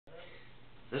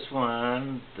This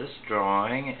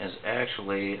drawing is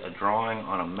actually a drawing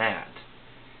on a mat.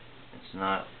 It's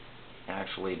not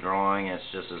actually drawing, it's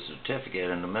just a certificate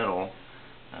in the middle.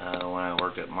 When I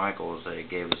worked at Michael's, they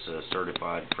gave us a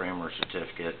certified framer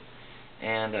certificate,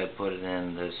 and I put it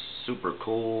in this super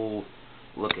cool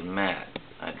looking mat.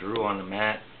 I drew on the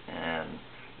mat and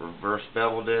reverse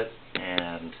beveled it,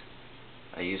 and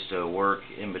I used to work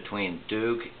in between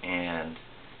Duke and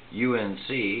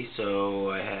UNC,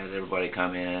 so I had everybody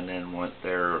come in and want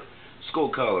their school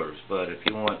colors. But if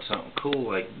you want something cool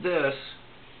like this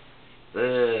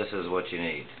is what you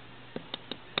need,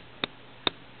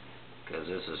 because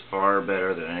this is far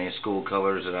better than any school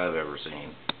colors that I've ever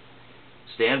seen.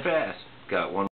 Stand fast. Got one